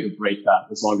there's no way to break that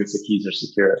as long as the keys are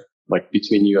secure, like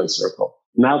between you and Circle.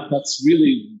 Now, that's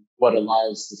really what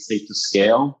allows the state to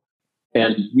scale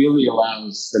and really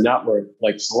allows the network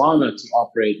like Solana to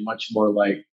operate much more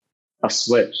like a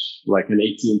switch, like an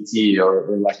AT&T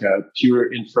or like a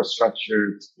pure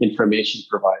infrastructure information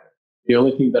provider. The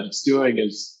only thing that it's doing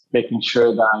is making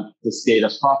sure that this data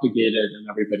is propagated and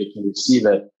everybody can receive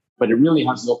it, but it really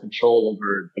has no control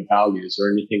over the values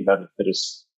or anything that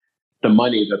is the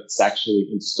money that's actually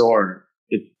in store.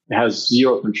 It has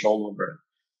zero control over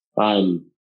it.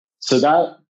 So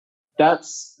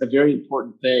that's a very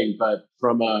important thing. But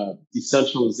from a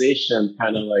decentralization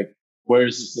kind of like, where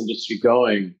is this industry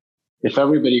going? If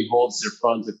everybody holds their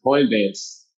funds at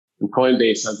Coinbase and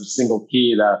Coinbase has a single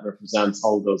key that represents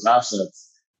all of those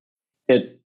assets,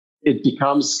 it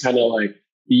becomes kind of like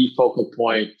the focal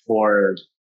point for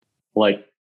like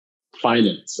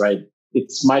finance, right?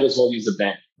 It might as well use a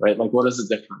bank, right? Like, what is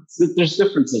the difference? There's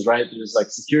differences, right? There's like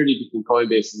security between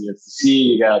Coinbase and the SEC.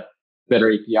 You got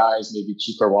better APIs, maybe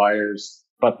cheaper wires,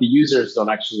 but the users don't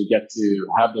actually get to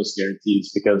have those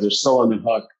guarantees because they're still on the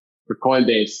hook for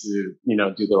Coinbase to,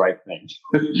 do the right thing.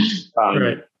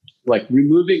 Right. Like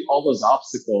removing all those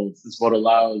obstacles is what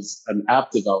allows an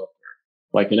app developer,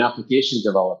 like an application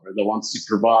developer that wants to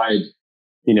provide,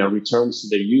 returns to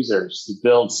their users to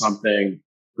build something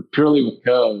purely with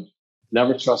code,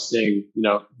 never trusting,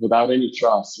 without any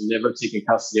trust, or never taking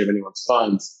custody of anyone's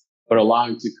funds, but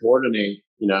allowing to coordinate,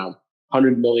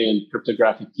 100 million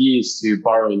cryptographic keys to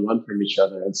borrow and lend from each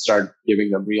other and start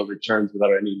giving them real returns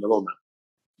without any middleman.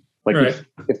 Like right.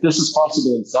 if this is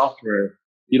possible in software,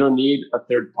 you don't need a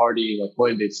third party like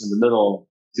Coinbase in the middle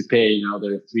to pay,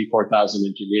 their 3,000-4,000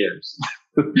 engineers.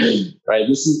 Right?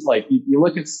 This is like, you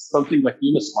look at something like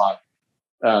Uniswap.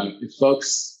 If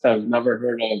folks have never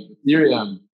heard of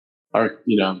Ethereum, our,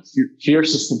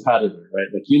 fiercest competitor, right?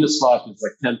 Like Uniswap is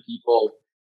like 10 people.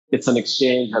 It's an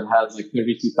exchange that has like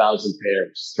 32,000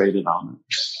 pairs traded on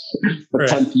it for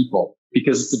 10 people,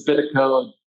 because it's a bit of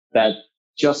code that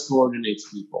just coordinates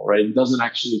people, right? It doesn't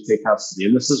actually take custody.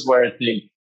 And this is where I think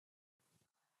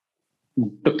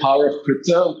the power of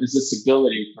crypto is this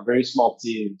ability for very small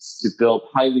teams to build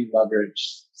highly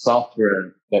leveraged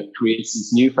software that creates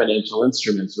these new financial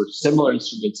instruments or similar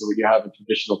instruments to what you have in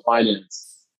traditional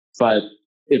finance, but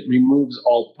it removes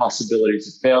all possibilities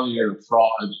of failure,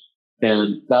 fraud,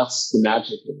 and that's the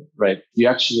magic of it, right? You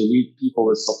actually need people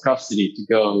with self-custody to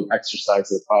go exercise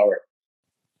their power.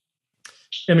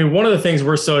 I mean, one of the things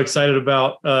we're so excited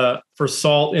about for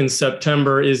SALT in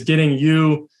September is getting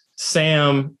you,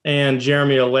 Sam, and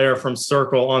Jeremy Allaire from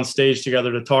Circle on stage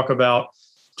together to talk about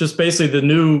just basically the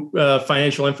new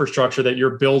financial infrastructure that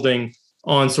you're building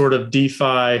on sort of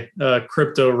DeFi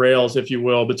crypto rails, if you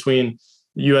will, between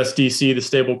USDC, the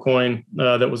stable coin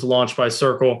that was launched by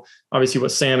Circle, obviously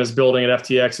what Sam is building at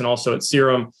FTX and also at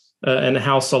Serum, and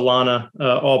how Solana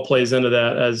all plays into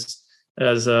that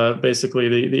as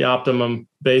basically the optimum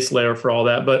base layer for all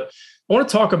that. But I want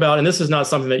to talk about, and this is not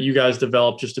something that you guys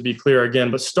developed, just to be clear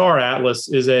again, but Star Atlas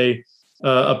is a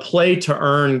play to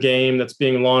earn game that's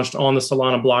being launched on the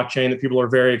Solana blockchain that people are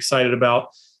very excited about.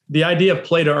 The idea of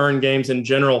play to earn games in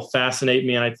general fascinate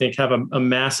me and I think have a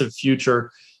massive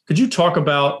future. Could you talk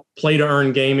about play to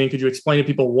earn gaming? Could you explain to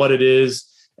people what it is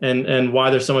and why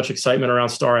there's so much excitement around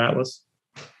Star Atlas?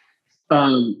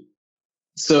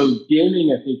 So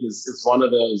gaming, I think, is one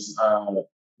of those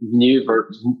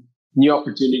new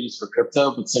opportunities for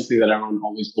crypto, but something that everyone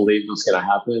always believed was going to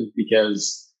happen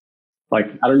because, like,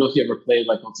 I don't know if you ever played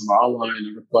like Ultima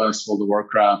Online, EverQuest, World of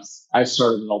Warcraft. I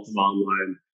started with Ultima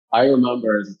Online. I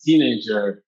remember as a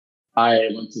teenager, I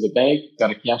went to the bank,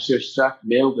 got a cashier's check,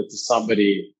 mailed it to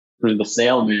somebody through the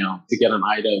snail mail to get an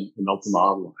item in Ultima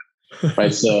Online.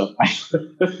 Right. So,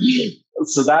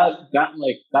 so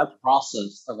that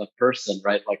process of a person,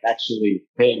 right, like actually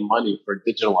paying money for a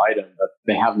digital item that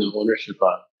they have no ownership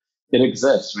of, it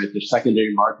exists, right? There's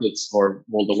secondary markets for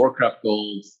World of Warcraft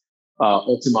gold.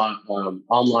 Ultima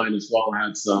Online as well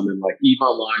had some, and like EVE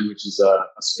Online, which is a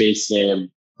space game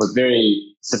with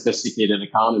very sophisticated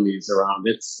economies around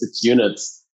its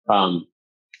units.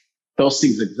 Those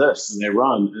things exist and they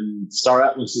run. And Star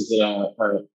Atlas is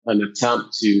an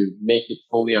attempt to make it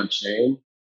fully on chain,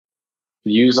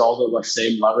 to use all the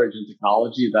same leverage and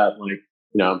technology that, like,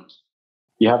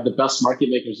 you have the best market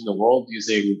makers in the world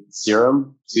using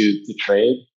Serum to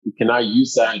trade. You can now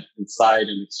use that inside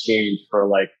an exchange for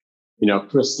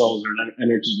crystals or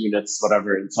energy units,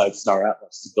 whatever, inside Star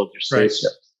Atlas to build your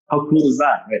spaceship. Right. How cool is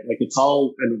that, right? Like, it's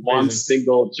all in one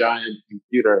single giant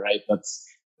computer, right?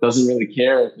 doesn't really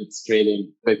care if it's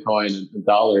trading Bitcoin and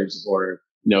dollars or,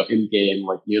 in-game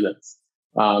like units.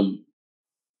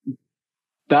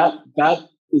 That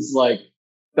is like,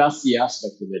 that's the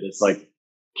aspect of it. It's like,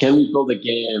 can we build a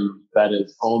game that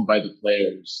is owned by the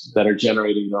players that are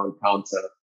generating their own content?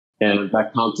 And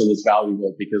that content is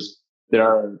valuable because there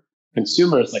are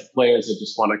consumers, like players, that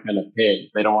just want to kind of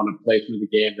pay. They don't want to play through the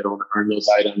game. They don't want to earn those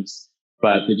items,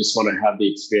 but they just want to have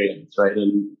the experience, right?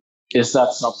 And is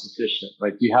that self-sufficient?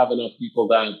 Like, do you have enough people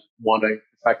that want to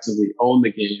effectively own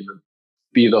the game and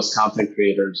be those content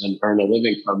creators and earn a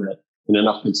living from it? And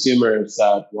enough consumers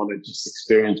that want to just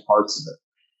experience parts of it.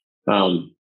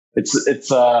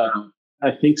 It's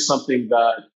I think something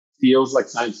that feels like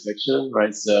science fiction,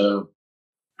 right? So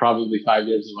probably 5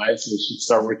 years away, so we should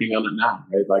start working on it now,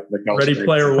 right? Like Ready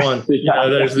Player One.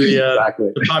 There's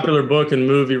exactly. The popular book and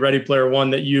movie Ready Player One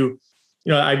that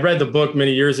I read the book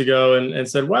many years ago and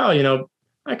said, wow,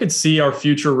 I could see our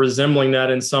future resembling that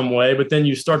in some way. But then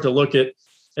you start to look at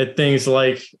things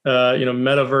like,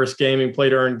 metaverse gaming, play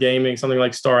to earn gaming, something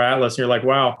like Star Atlas. And you're like,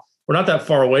 wow, we're not that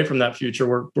far away from that future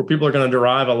where people are going to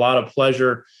derive a lot of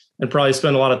pleasure and probably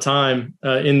spend a lot of time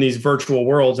in these virtual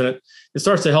worlds. And it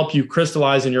starts to help you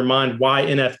crystallize in your mind why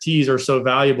NFTs are so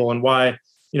valuable and why,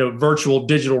 virtual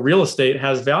digital real estate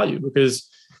has value. Because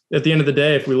at the end of the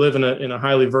day, if we live in a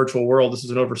highly virtual world, this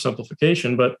is an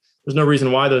oversimplification, but there's no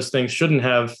reason why those things shouldn't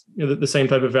have the same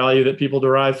type of value that people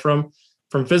derive from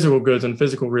physical goods and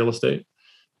physical real estate.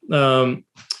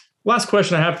 Last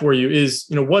question I have for you is,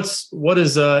 what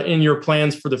is in your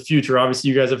plans for the future?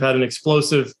 Obviously, you guys have had an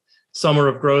explosive summer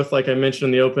of growth. Like I mentioned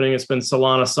in the opening, it's been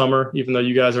Solana summer, even though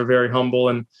you guys are very humble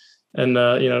and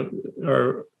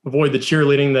avoid the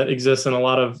cheerleading that exists in a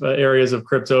lot of areas of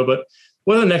crypto. But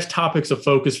what are the next topics of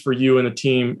focus for you and the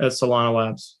team at Solana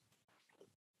Labs?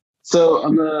 So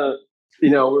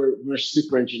we're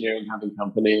super engineering heavy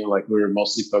company. Like, we're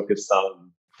mostly focused on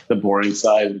the boring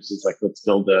side, which is like, let's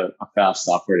build a fast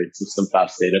operating system,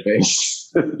 fast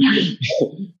database.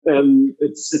 And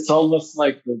it's almost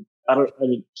like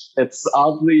it's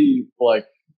oddly like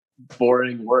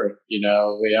boring work. We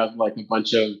have like a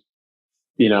bunch of,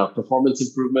 performance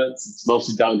improvements. It's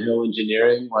mostly downhill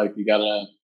engineering. Like, you gotta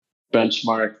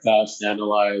benchmark, test,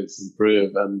 analyze,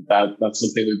 improve. And that's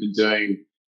something we've been doing,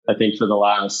 I think, for the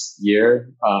last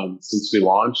year, since we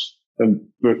launched. And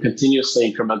we're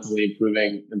continuously incrementally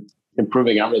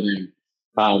improving everything.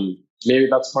 Maybe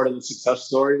that's part of the success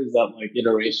story, is that like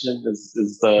iteration is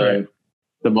the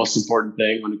most important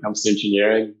thing when it comes to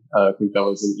engineering. I think that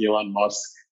was an Elon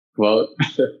Musk quote.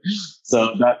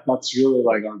 So that's really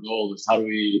like our goal, is how do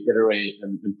we iterate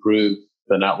and improve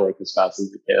the network as fast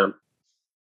as we can.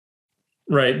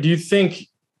 Right. Do you think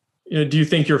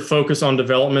your focus on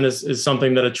development is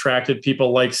something that attracted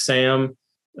people like Sam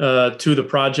to the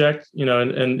project?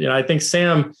 And I think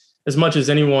Sam, as much as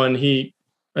anyone, he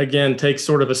again takes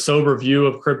sort of a sober view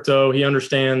of crypto. He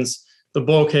understands the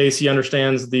bull case. He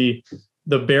understands the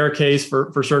bear case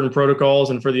for certain protocols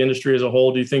and for the industry as a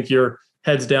whole. Do you think your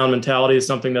heads down mentality is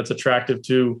something that's attractive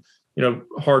to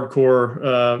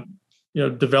hardcore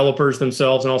developers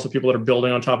themselves and also people that are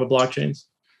building on top of blockchains?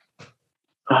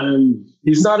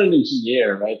 He's not an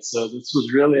engineer, right? So this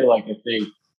was really like, I think,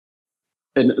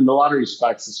 in a lot of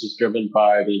respects, this was driven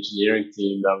by the engineering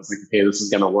team that was like, okay, this is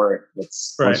going to work.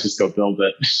 Let's just go build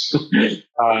it.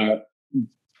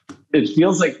 It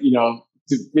feels like,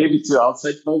 to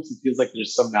outside folks, it feels like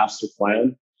there's some master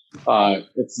plan.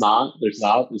 It's not. There's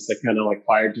not. There's like kind of like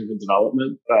fire-driven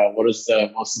development. What is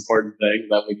the most important thing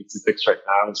that we need to fix right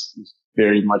now is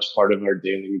very much part of our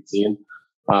daily routine.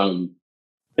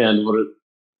 And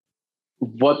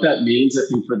what that means, I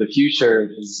think, for the future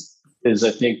is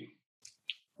I think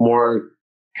more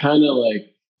kind of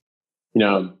like,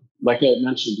 like I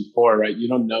mentioned before, right? You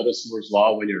don't notice Moore's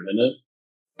Law when you're in it,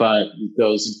 but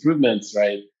those improvements,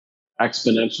 right?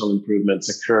 Exponential improvements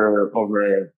occur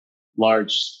over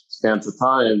large spans of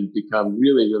time, become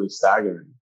really, really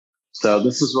staggering. So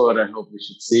this is what I hope we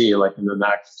should see, like in the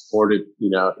next 4 to 8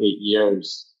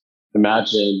 years.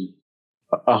 Imagine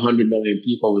 100 million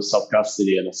people with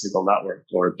self-custody in a single network,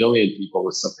 or 1 billion people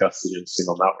with self-custody in a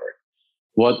single network.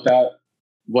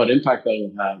 What impact that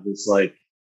will have is like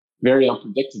very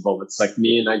unpredictable. It's like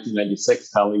me in 1996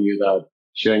 telling you that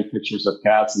sharing pictures of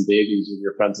cats and babies with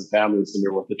your friends and family is going to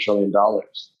be worth $1 trillion.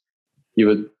 You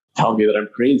would tell me that I'm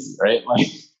crazy, right? Like,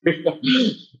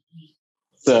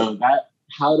 so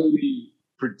how do we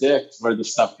predict where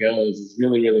this stuff goes is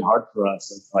really, really hard for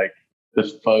us. It's like the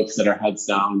folks that are heads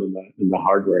down in the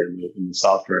hardware and in the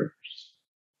software.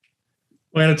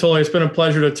 Well, Anatoly, it's been a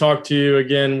pleasure to talk to you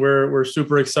again. We're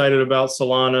super excited about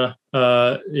Solana.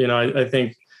 I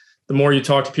think the more you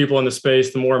talk to people in the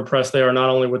space, the more impressed they are not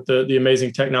only with the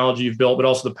amazing technology you've built, but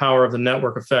also the power of the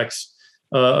network effects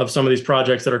of some of these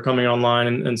projects that are coming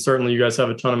online. And certainly you guys have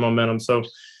a ton of momentum. So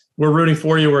we're rooting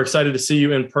for you. We're excited to see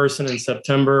you in person in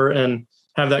September and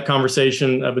have that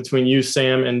conversation between you,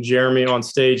 Sam, and Jeremy on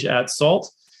stage at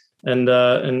SALT. And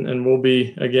we'll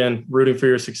be, again, rooting for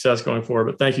your success going forward.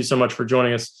 But thank you so much for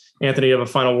joining us. Anthony, you have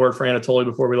a final word for Anatoly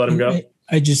before we let him go?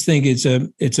 I just think it's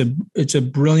a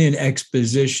brilliant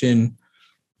exposition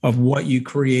of what you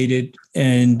created.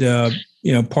 And,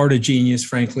 part of genius,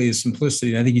 frankly, is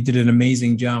simplicity. I think you did an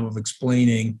amazing job of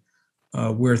explaining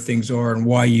where things are and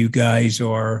why you guys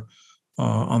are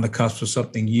on the cusp of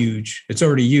something huge. It's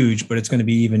already huge, but it's going to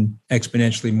be even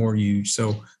exponentially more huge.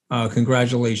 So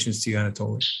congratulations to you,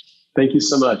 Anatoly. Thank you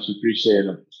so much. Appreciate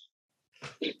it.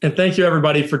 And thank you,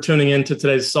 everybody, for tuning in to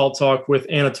today's SALT Talk with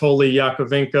Anatoly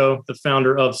Yakovenko, the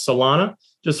founder of Solana.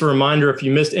 Just a reminder, if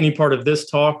you missed any part of this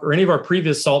talk or any of our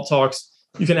previous SALT Talks,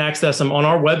 you can access them on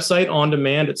our website on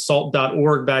demand at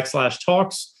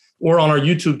salt.org/talks or on our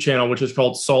YouTube channel, which is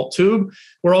called SaltTube.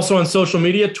 We're also on social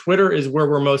media. Twitter is where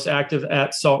we're most active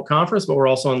at SALT Conference, but we're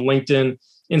also on LinkedIn,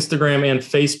 Instagram, and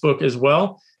Facebook as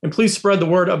well. And please spread the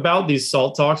word about these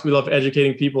SALT Talks. We love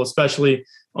educating people, especially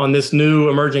on this new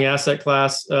emerging asset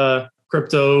class,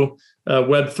 crypto,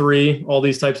 Web3, all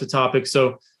these types of topics.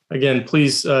 So again,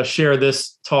 please share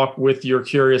this talk with your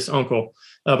curious uncle.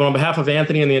 But on behalf of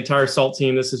Anthony and the entire SALT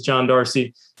team, this is John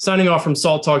Darcy signing off from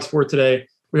SALT Talks for today.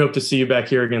 We hope to see you back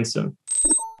here again soon.